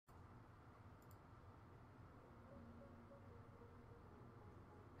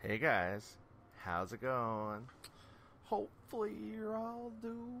Hey guys, how's it going? Hopefully you're all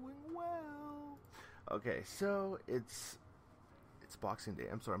doing well. Okay, so it's Boxing Day.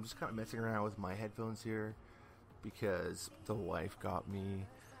 I'm sorry, I'm just kind of messing around with my headphones here because the wife got me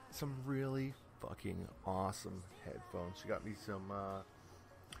some really fucking awesome headphones. She got me some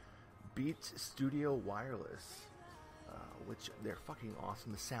Beats Studio Wireless, which they're fucking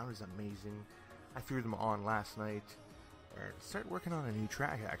awesome. The sound is amazing. I threw them on last night and started working on a new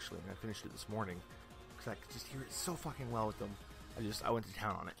track actually, and I finished it this morning because I could just hear it so fucking well with them. I went to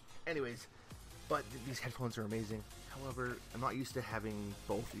town on it. Anyways, but these headphones are amazing. However, I'm not used to having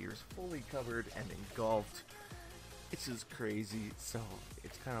both ears fully covered and engulfed. It's just crazy, so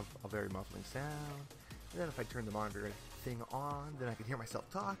it's kind of a very muffling sound. And then if I turn the monitor thing on, then I can hear myself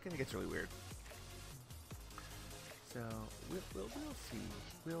talk, and it gets really weird. So we'll see.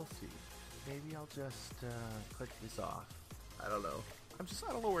 We'll see. Maybe I'll just click this off. I don't know.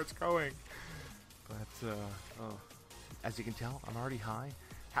 I don't know where it's going. But as you can tell, I'm already high.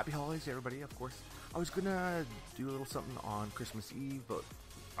 Happy holidays, everybody. Of course, I was gonna do a little something on Christmas Eve, but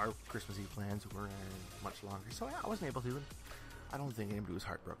our Christmas Eve plans were much longer, so I wasn't able to. And I don't think anybody was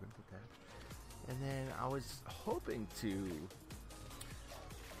heartbroken with that. And then I was hoping to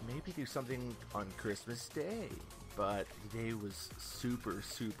maybe do something on Christmas Day, but the day was super,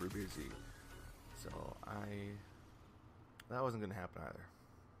 super busy. So that wasn't going to happen either.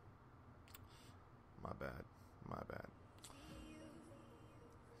 My bad.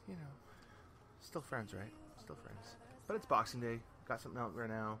 You know, still friends, right? Still friends. But it's Boxing Day. Got something out right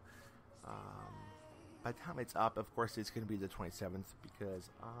now. By the time it's up, of course, it's going to be the 27th because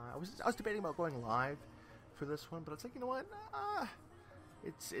I was debating about going live for this one, but it's like, you know what?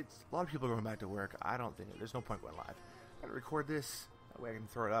 It's a lot of people are going back to work. I don't think there's no point going live. I gotta record this. That way I can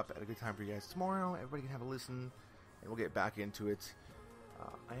throw it up at a good time for you guys tomorrow. Everybody can have a listen, and we'll get back into it.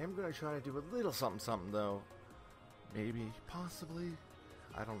 I am going to try to do a little something though. Maybe, possibly,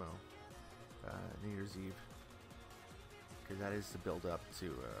 I don't know. New Year's Eve, because that is the build up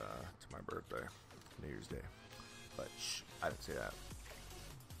to my birthday, New Year's Day. But shh, I didn't say that.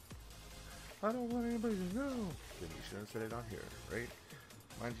 I don't want anybody to know. Then you shouldn't have said it on here, right?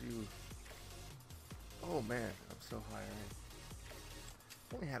 Mind you. Oh man, I'm so high.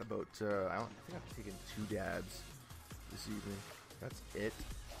 I only had about, I think I've taken 2 dabs this evening. That's it.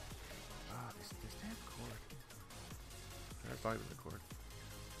 This damn cord. That's not even the cord.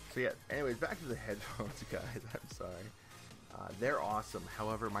 So yeah, anyways, back to the headphones, guys. I'm sorry. They're awesome.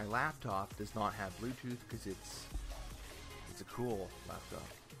 However, my laptop does not have Bluetooth because it's a cool laptop.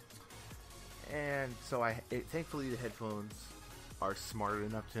 And so thankfully the headphones are smart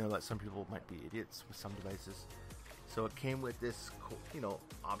enough to know that some people might be idiots with some devices. So it came with this,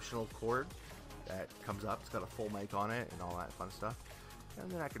 optional cord that comes up. It's got a full mic on it and all that fun stuff.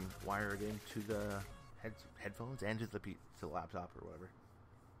 And then I can wire it into the headphones and to the laptop or whatever,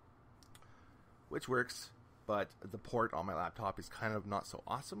 which works. But the port on my laptop is kind of not so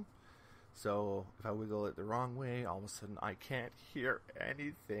awesome. So if I wiggle it the wrong way, all of a sudden I can't hear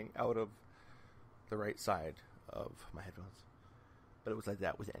anything out of the right side of my headphones. But it was like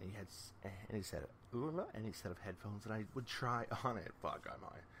that with any set of headphones that I would try on it. Fuck, I'm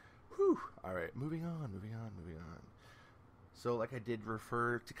high. Whew. All right, moving on. So, like I did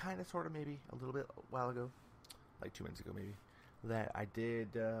refer to, kind of, sort of, maybe a little bit a while ago, like 2 minutes ago, maybe, that I did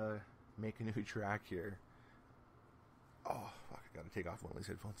make a new track here. Oh, fuck! I gotta take off one of these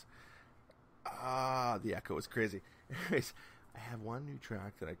headphones. The echo is crazy. Anyways, I have one new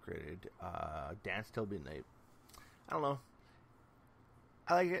track that I created. Dance Till Midnight. I don't know.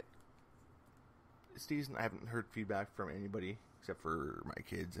 I like it. It's decent. I haven't heard feedback from anybody except for my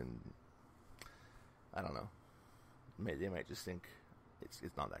kids, and I don't know. They might just think it's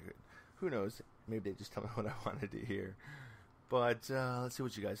not that good. Who knows? Maybe they just tell me what I wanted to hear. But let's see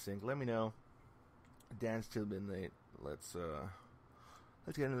what you guys think. Let me know. Dance Till Midnight. Let's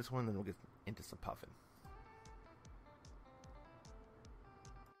get into this one, then we'll get into some puffin'.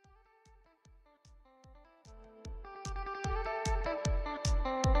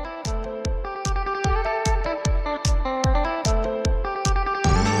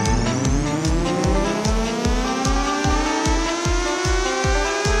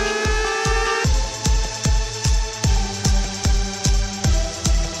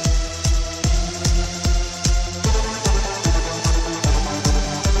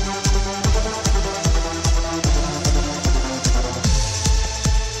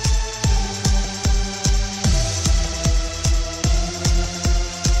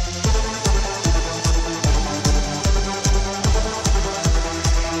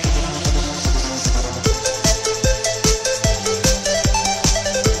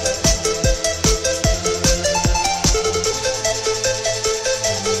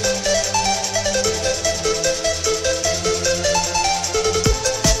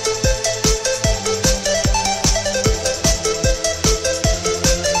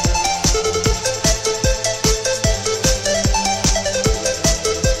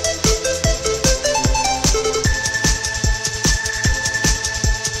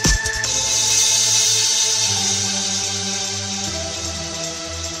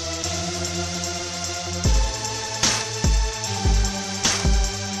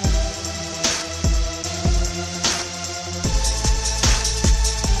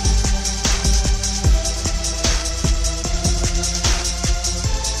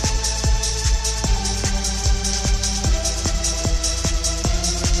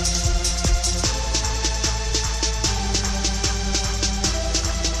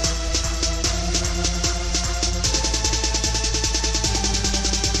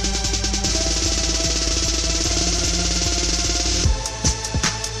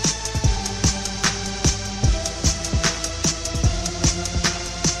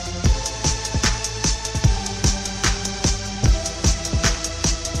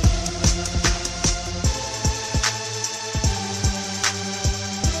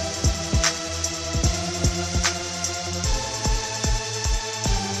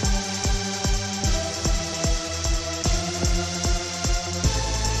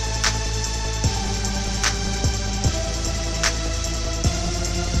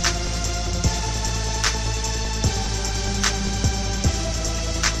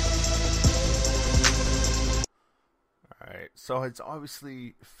 So it's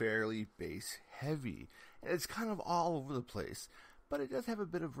obviously fairly bass heavy. And it's kind of all over the place. But it does have a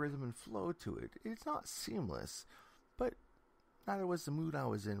bit of rhythm and flow to it. It's not seamless, but neither was the mood I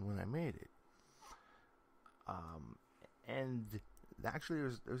was in when I made it. And actually,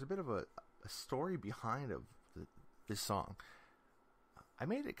 there's a bit of a story behind this song. I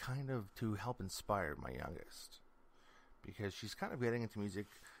made it kind of to help inspire my youngest, because she's kind of getting into music.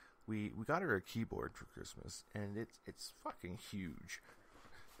 We got her a keyboard for Christmas, and it's fucking huge.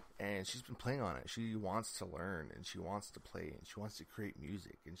 And she's been playing on it. She wants to learn, and she wants to play, and she wants to create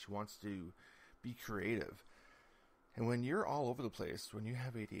music, and she wants to be creative. And when you're all over the place, when you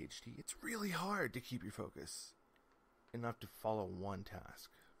have ADHD, it's really hard to keep your focus enough to follow one task.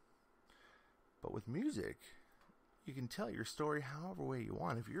 But with music, you can tell your story however way you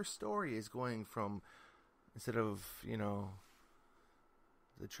want. If your story is going from, instead of,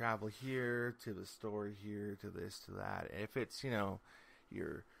 the travel here to the story here to this to that, if it's,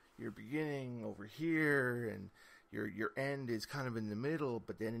 your beginning over here and your end is kind of in the middle,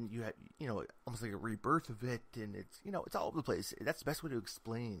 but then you have, almost like a rebirth of it, and it's all over the place. That's the best way to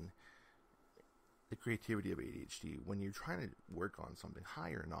explain the creativity of ADHD when you're trying to work on something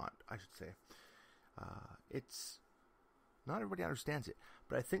high or not, I should say. It's not everybody understands it,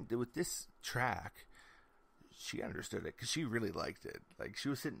 but I think that with this track, she understood it because she really liked it. Like, she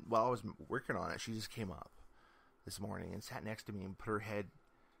was sitting while I was working on it. She just came up this morning and sat next to me and put her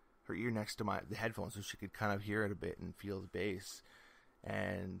ear next to the headphones so she could kind of hear it a bit and feel the bass.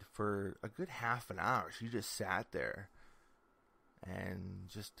 And for a good half an hour, she just sat there and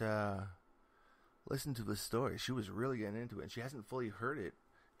just listened to the story. She was really getting into it, and she hasn't fully heard it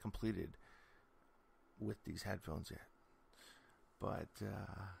completed with these headphones yet. But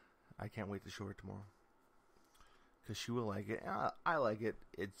I can't wait to show her tomorrow, because she will like it. I like it.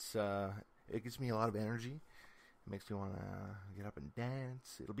 It gives me a lot of energy. It makes me want to get up and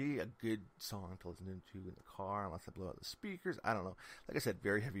dance. It'll be a good song to listen to in the car, unless I blow out the speakers. I don't know. Like I said,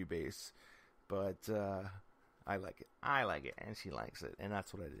 very heavy bass, but I like it. I like it, and she likes it, and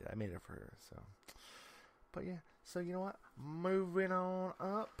that's what I did. I made it for her. So, but yeah. So you know what? Moving on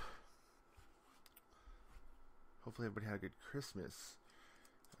up. Hopefully everybody had a good Christmas.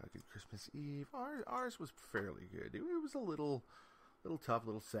 A good Christmas Eve. Ours was fairly good. It was a little tough, a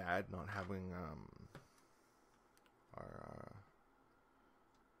little sad not having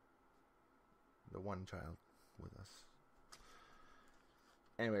the one child with us.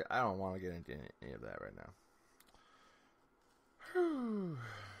 Anyway, I don't want to get into any of that right now.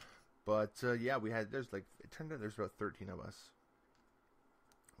 But yeah, it turned out there's about 13 of us,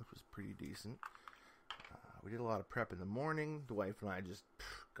 which was pretty decent. We did a lot of prep in the morning. The wife and I just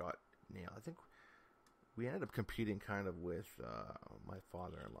got nailed. I think we ended up competing kind of with my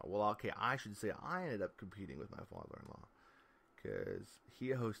father-in-law. Well, okay, I should say I ended up competing with my father-in-law, because he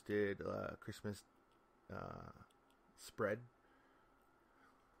hosted a Christmas spread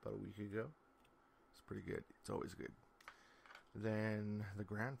about a week ago. It's pretty good. It's always good. Then the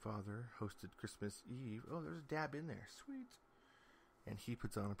grandfather hosted Christmas Eve. Oh, there's a dab in there. Sweet. And he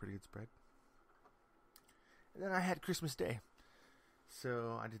puts on a pretty good spread. And then I had Christmas Day.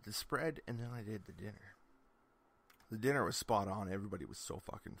 So I did the spread, and then I did the dinner. The dinner was spot on. Everybody was so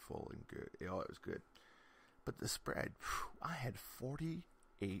fucking full and good. Oh, it was good. But the spread, I had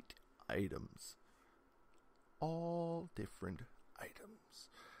 48 items. All different items.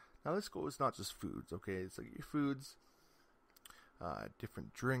 Now this goes not just foods, okay? It's like your foods,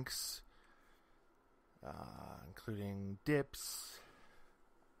 different drinks, including dips,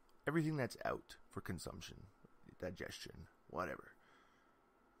 everything that's out for consumption, digestion, whatever.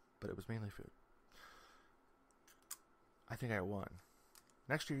 But it was mainly food. I think I won.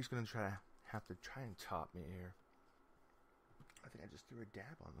 Next year he's going to have to try and top me here. I think I just threw a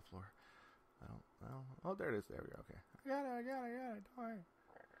dab on the floor. Oh, there it is. There we go. Okay. I got it. Don't worry.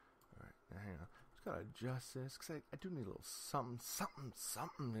 Alright, now hang on. Just got to adjust this, because I do need a little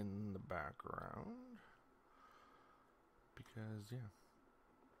something in the background. Because, yeah.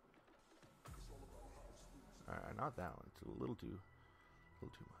 Alright, not that one. It's a little too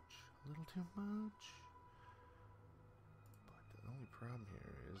much. A little too much. But the only problem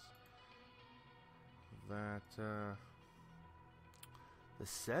here is that the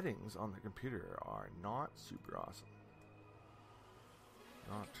settings on the computer are not super awesome.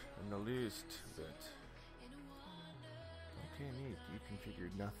 Not in the least bit. Okay, neat. You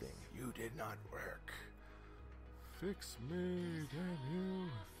configured nothing. You did not work. Fix me, damn you.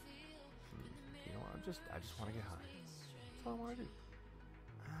 You know, I just want to get high. That's all I want to do.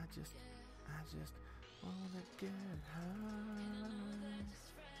 I just want to get high.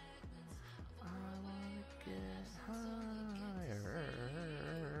 I want to get high.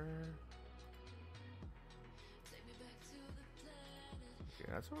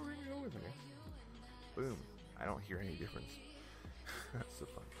 That's what we're gonna go with, man. Boom. I don't hear any difference. That's the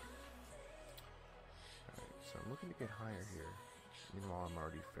fun. Alright, so I'm looking to get higher here. Meanwhile, I'm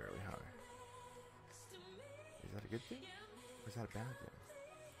already fairly high. Is that a good thing? Or is that a bad thing?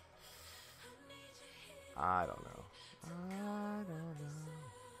 I don't know.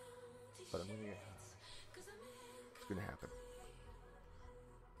 But I'm gonna get high. It's gonna happen.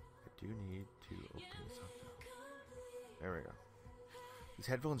 I do need to open something. There we go. These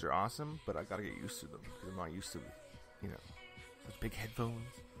headphones are awesome, but I gotta get used to them because I'm not used to, such big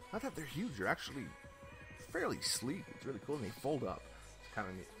headphones. Not that they're huge; they're actually fairly sleek. It's really cool, and they fold up. It's kind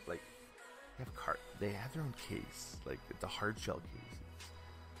of neat. Like they have their own case. Like it's a hard shell case.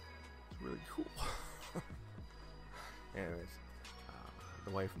 It's really cool. Anyways,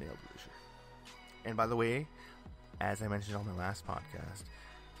 the wife nailed it this year. And by the way, as I mentioned on my last podcast,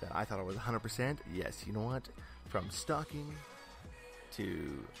 that I thought I was 100%. Yes, you know what? From stocking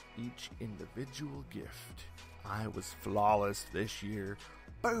to each individual gift, I was flawless this year.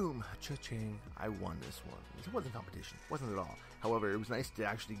 Boom! Cha-ching! I won this one. It wasn't competition. It wasn't at all. However, it was nice to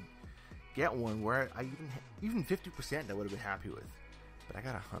actually get one where I even 50% I would have been happy with. But I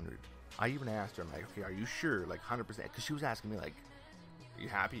got 100. I even asked her, I'm like, okay, are you sure? Like 100%? Because she was asking me like, are you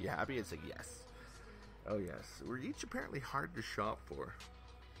happy? You happy? It's like, yes. Oh, yes. We're each apparently hard to shop for.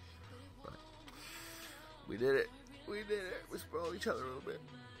 But we did it. We did it. We spoiled each other a little bit.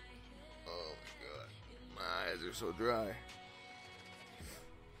 Oh, my God. My eyes are so dry.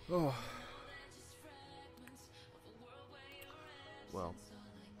 Oh. Well,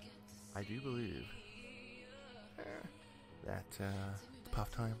 I do believe that it's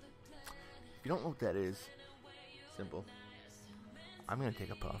puff time. If you don't know what that is, simple. I'm going to take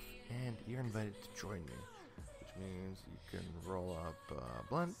a puff, and you're invited to join me, which means you can roll up a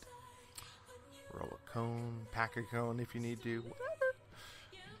blunt, roll a cone, pack a cone if you need to, whatever.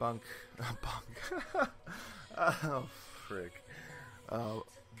 Bunk. Oh, frick.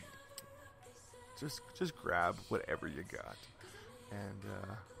 Just grab whatever you got, and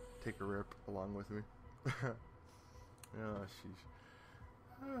take a rip along with me. Oh, sheesh.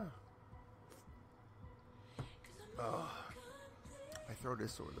 Oh, my throat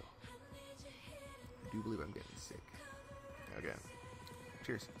is sore though. I do believe I'm getting sick. Again.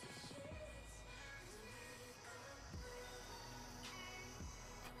 Cheers.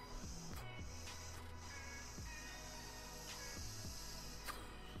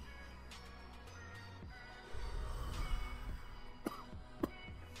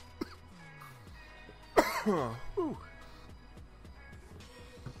 Whew.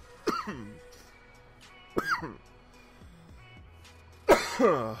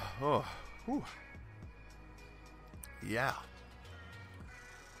 Oh, whew. Yeah.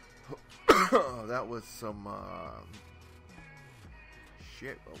 That was some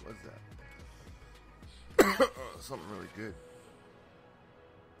shit. What was that? Something really good.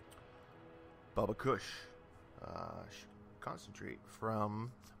 Bubba Kush. Concentrate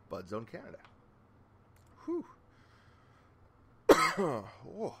from Bud Zone Canada. Whew.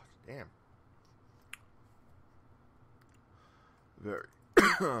 Oh, damn. Very,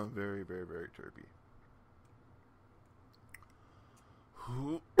 very, very, very terpy.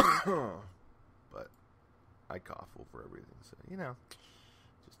 But I cough over everything, so,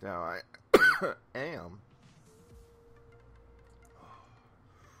 just how I am.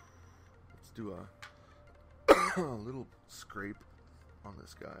 Let's do a little scrape on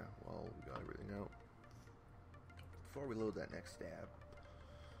this guy while we got everything out. Before we load that next stab.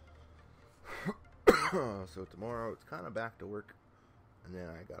 So tomorrow it's kind of back to work, and then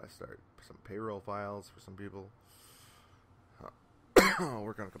I gotta start some payroll files for some people.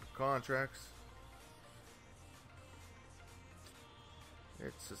 Work on a couple contracts.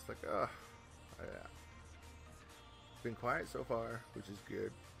 It's just like, yeah. It's been quiet so far, which is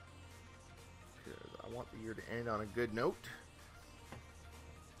good, because I want the year to end on a good note.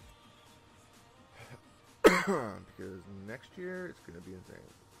 Because next year it's going to be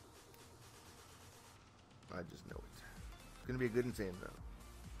insane. I just know it. It's going to be a good insane though.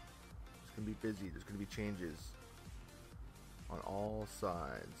 It's going to be busy. There's going to be changes on all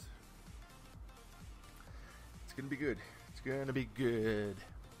sides. It's going to be good. It's going to be good.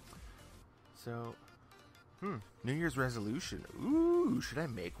 So, New Year's resolution. Ooh, should I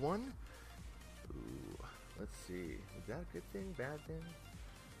make one? Ooh, let's see. Is that a good thing? Bad thing?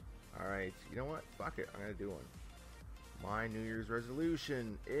 Alright, you know what? Fuck it. I'm going to do one. My New Year's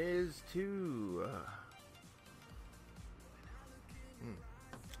resolution is to...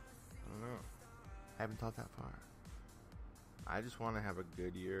 I don't know. I haven't thought that far. I just want to have a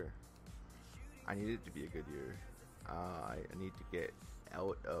good year. I need it to be a good year. I need to get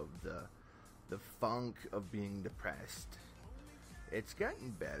out of the funk of being depressed. It's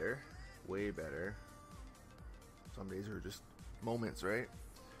getting better, way better. Some days are just moments, right?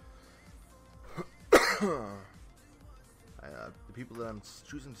 The people that I'm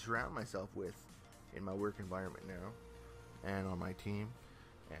choosing to surround myself with in my work environment now, and on my team,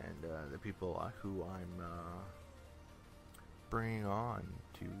 and the people who I'm bringing on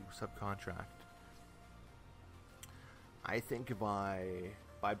to subcontract. I think by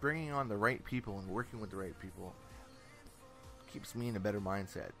bringing on the right people and working with the right people, keeps me in a better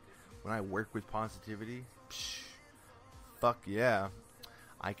mindset. When I work with positivity, fuck yeah,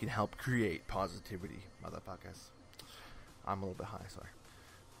 I can help create positivity, motherfuckers. I'm a little bit high, sorry.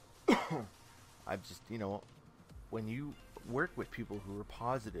 I've just, when you work with people who are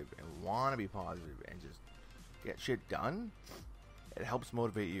positive and want to be positive and just get shit done, it helps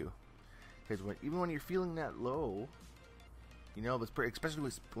motivate you. Because even when you're feeling that low,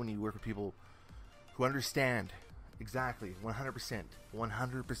 especially when you work with people who understand exactly, 100%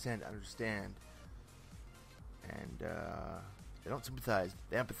 understand, and they don't sympathize,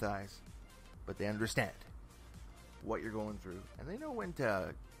 they empathize, but they understand what you're going through, and they know when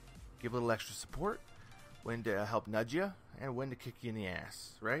to give a little extra support, when to help nudge you, and when to kick you in the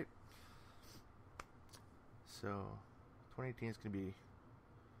ass, right? So 2018 is gonna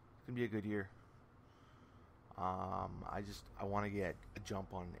be a good year. I want to get a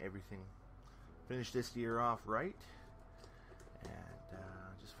jump on everything, finish this year off right, and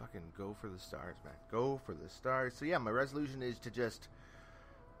just fucking go for the stars, man. Go for the stars. So yeah, my resolution is to just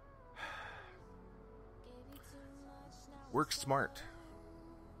work smart,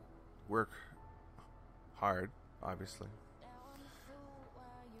 work hard, obviously,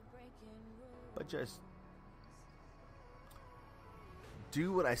 but just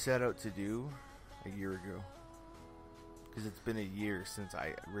do what I set out to do a year ago. Because it's been a year since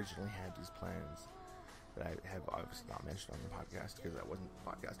I originally had these plans that I have obviously not mentioned on the podcast because I wasn't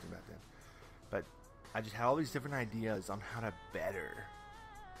podcasting back then. But I just had all these different ideas on how to better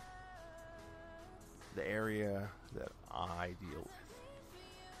the area that I deal with,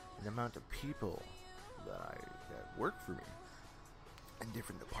 and the amount of people that work for me in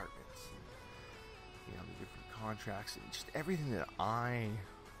different departments, and, the different contracts, and just everything that I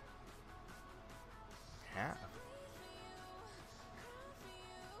have.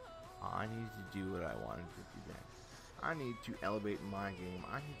 I need to do what I wanted to do then. I need to elevate my game.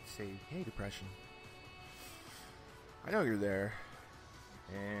 I need to say, hey, depression, I know you're there,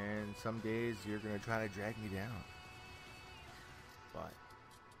 and some days you're going to try to drag me down, but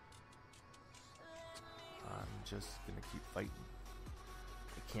I'm just going to keep fighting.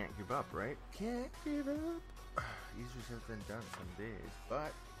 I can't give up, right? Can't give up. Easier said than done some days,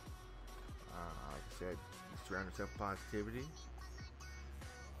 but like I said, you surround yourself with positivity.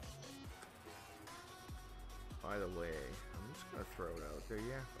 By the way, I'm just gonna throw it out there.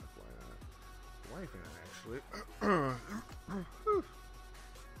 Yeah, fuck, why not? Wi-Fi, actually.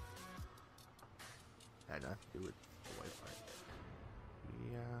 Had nothing to do with the Wi-Fi.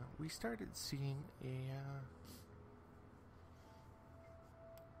 We started seeing a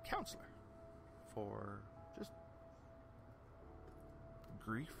counselor for just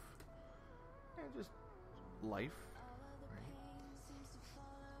grief and just life. Right?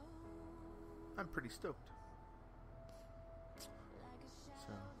 I'm pretty stoked. So,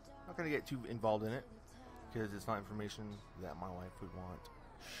 not going to get too involved in it because it's not information that my wife would want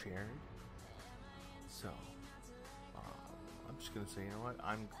shared. So, I'm just going to say, you know what?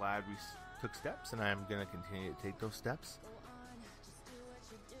 I'm glad we took steps, and I'm going to continue to take those steps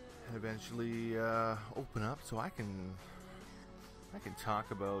and eventually open up so I can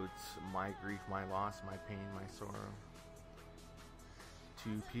talk about my grief, my loss, my pain, my sorrow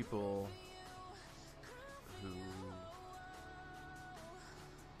to people who,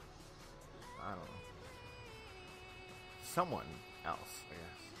 I don't know, someone else, I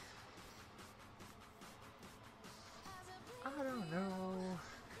guess. I don't know.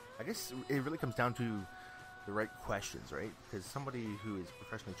 I guess it really comes down to the right questions, right? Because somebody who is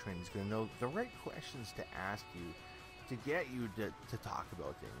professionally trained is going to know the right questions to ask you to get you to talk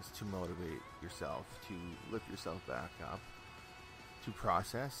about things, to motivate yourself, to lift yourself back up, to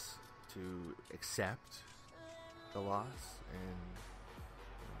process, to accept the loss, and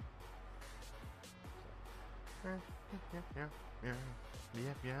yeah.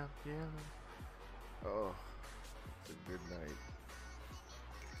 Oh, it's a good night.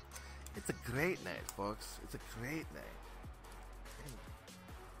 It's a great night, folks. It's a great night. And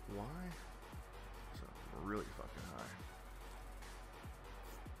why? So I'm really fucking high.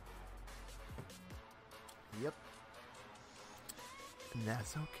 Yep. And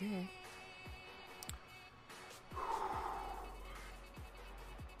that's okay.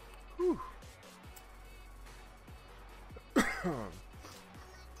 Whew.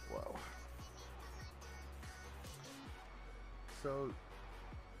 Whoa. So,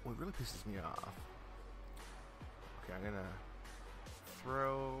 what really pisses me off. Okay, I'm gonna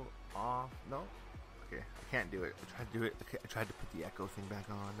throw off. No. Okay, I can't do it. I tried to do it. I tried to put the echo thing back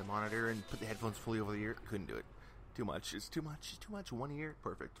on the monitor and put the headphones fully over the ear. Couldn't do it. Too much. It's too much. It's too much. One ear.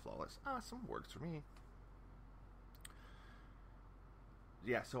 Perfect. Flawless. Awesome. Works for me.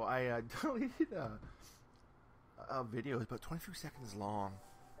 Yeah, so I deleted a video. It was about 23 seconds long.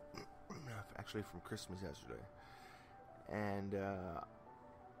 Actually, from Christmas yesterday. And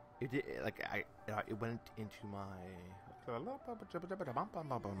it went into my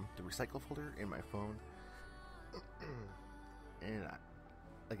the recycle folder in my phone. And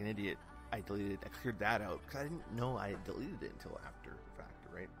like an idiot, I cleared that out because I didn't know I had deleted it until after the fact,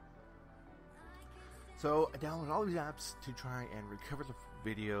 right? So I downloaded all these apps to try and recover the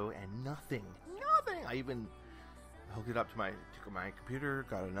video, and nothing. I even hooked it up to my computer,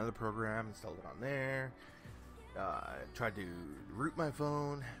 got another program, installed it on there. Tried to root my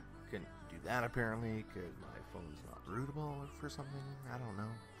phone, couldn't do that apparently because my phone's not rootable for something. I don't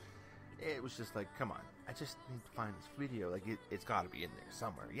know. It was just like, come on, I just need to find this video. Like it's got to be in there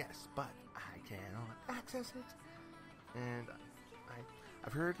somewhere. Yes, but I cannot access it. And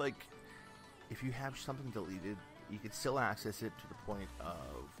I've heard like if you have something deleted, you can still access it to the point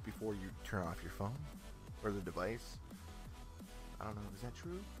of before you turn off your phone or the device. I don't know. Is that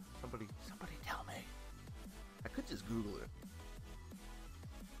true? Somebody tell me. I could just Google it.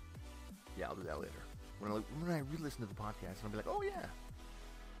 Yeah, I'll do that later. When I re-listen to the podcast, I'll be like, oh yeah.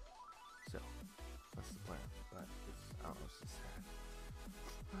 So, that's the plan. But I don't know, it's just sad.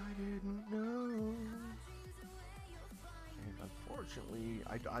 I didn't know. And unfortunately,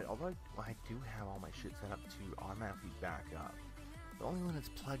 although I do have all my shit set up to automatically back up, but only when it's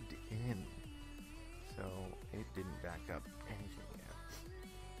plugged in. So, it didn't back up anything yet.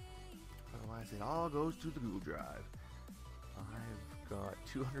 Otherwise, it all goes to the Google Drive. I've got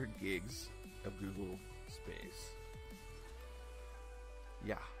 200 gigs of Google space.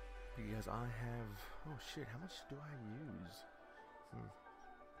 Yeah, because I have... Oh shit, how much do I use?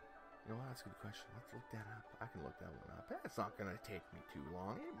 You know what, that's a good question. Let's look that up. I can look that one up. It's not gonna take me too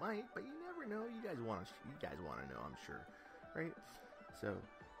long. It might, but you never know. You guys want to know, I'm sure. Right? So,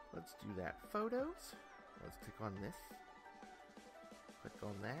 let's do that. Photos. Let's click on this. Click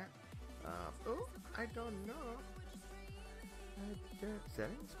on that. I don't know.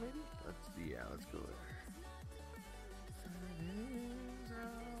 Settings, maybe? Let's go there. Settings.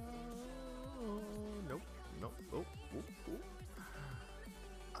 Nope. Oh.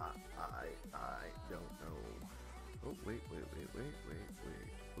 I don't know. Oh, wait.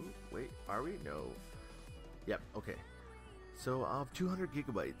 Oh, wait. Are we? No. Yep. Okay. So of 200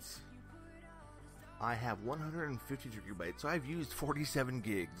 gigabytes, I have 150 gigabytes. So I've used 47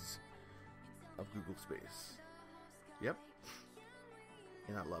 gigs of Google space. Yep.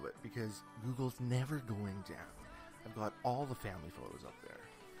 And I love it because Google's never going down. I've got all the family photos up there.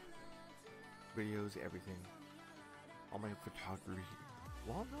 Videos, everything. All my photography.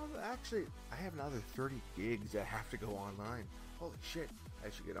 Well, no, actually, I have another 30 gigs that have to go online. Holy shit.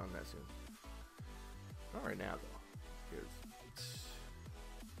 I should get on that soon. Not right now, though. Because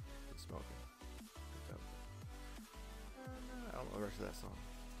it's smoking. I don't know the rest of that song.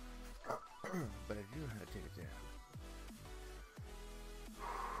 But I do know how to take it down.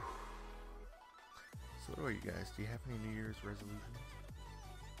 So what about you guys? Do you have any New Year's resolutions?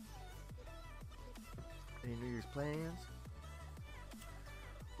 Any New Year's plans?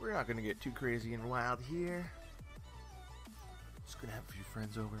 We're not going to get too crazy and wild here. Just going to have a few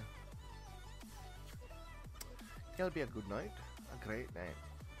friends over. It'll be a good night. A great night.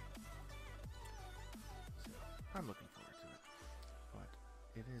 So, I'm looking forward to it. But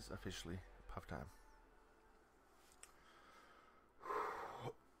it is officially puff time.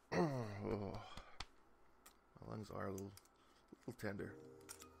 Oh. My lungs are a little tender.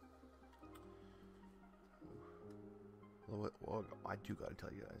 Well, I do gotta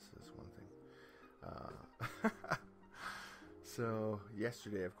tell you guys this one thing. So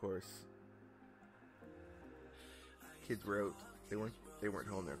yesterday, of course, kids were out. They weren't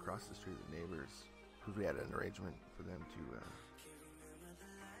home. They're across the street with neighbors, who we had an arrangement for them to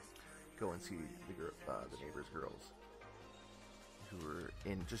go and see the neighbors' girls, who were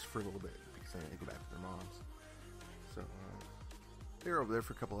in just for a little bit because then they go back to their moms. So they were over there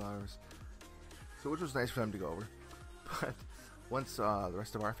for a couple hours. So which was nice for them to go over. But once the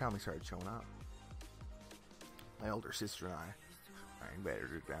rest of our family started showing up, my older sister and I, I invited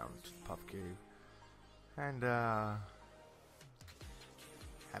her down to the Puff Cave. And, had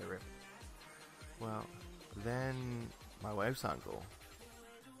a rip. Well, then my wife's uncle,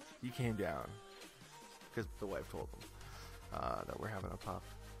 he came down because the wife told him that we're having a puff.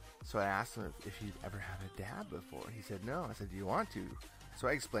 So I asked him if he'd ever had a dab before. He said no. I said, do you want to? So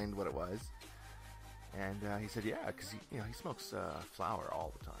I explained what it was, and he said yeah, because he smokes flower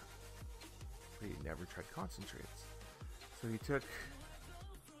all the time, but he never tried concentrates. So he took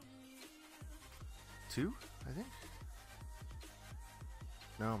 2, I think.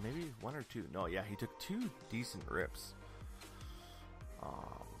 No, maybe 1 or 2. No, yeah, he took 2 decent rips.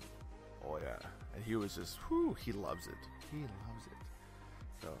 Oh yeah, and he was just, he loves it. He loves it.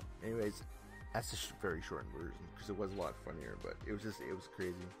 So, anyways, that's a very shortened version because it was a lot funnier, but it was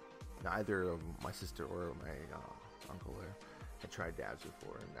crazy. Neither of my sister or my uncle there had tried dabs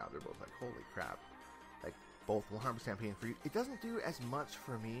before, and now they're both like, holy crap. Like, both 100% pain free. It doesn't do as much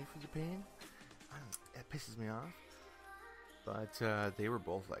for me for the pain. It pisses me off. But they were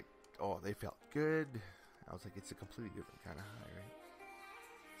both like, oh, they felt good. I was like, it's a completely different kind of high, right?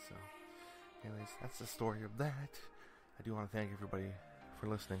 So, anyways, that's the story of that. I do want to thank everybody for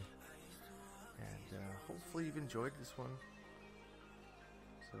listening. And hopefully you've enjoyed this one.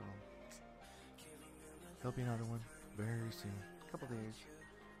 So, there'll be another one very soon. A couple days.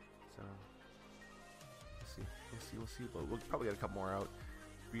 So, we'll see. But we'll probably get a couple more out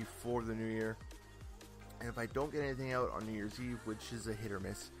before the new year. And if I don't get anything out on New Year's Eve, which is a hit or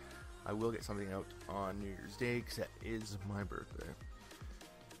miss, I will get something out on New Year's Day, because that is my birthday.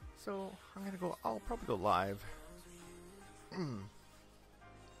 So, I'll probably go live.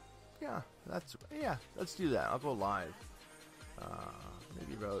 Let's do that. I'll go live.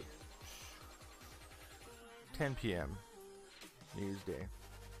 Maybe about 10 p.m. New Year's Day.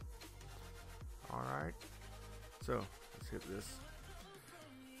 Alright. So, let's hit this.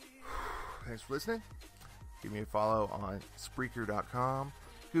 Thanks for listening. Give me a follow on Spreaker.com,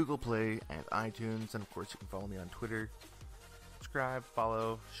 Google Play, and iTunes. And of course, you can follow me on Twitter. Subscribe,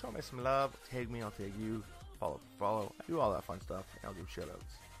 follow, show me some love, tag me, I'll tag you. Follow. I do all that fun stuff, and I'll give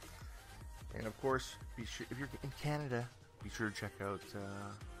shoutouts. And of course, be sure, if you're in Canada, be sure to check out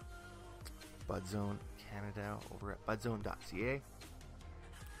Budzone Canada over at budzone.ca.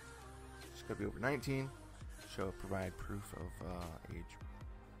 Just gotta be over 19. Provide proof of age.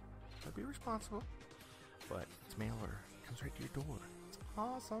 I'd be responsible, but it's mail order. It comes right to your door. It's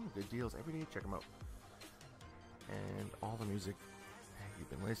awesome. Good deals every day. Check them out. And all the music you've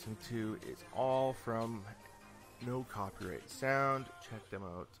been listening to is all from No Copyright Sound. Check them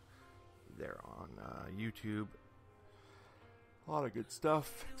out. They're on YouTube. A lot of good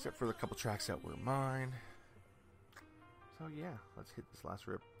stuff, except for the couple tracks that were mine. So yeah, let's hit this last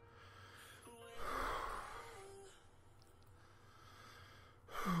rip.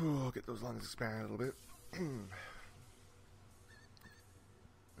 I'll get those lungs expanded a little bit.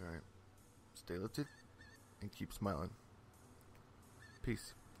 Alright. Stay lifted and keep smiling.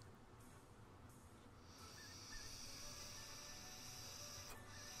 Peace.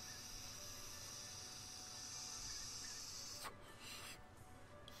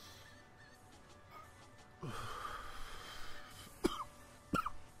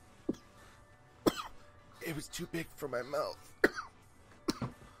 It was too big for my mouth.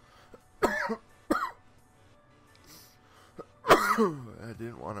 I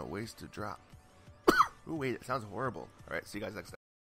didn't want to waste a drop. Ooh, wait, it sounds horrible. Alright, see you guys next time.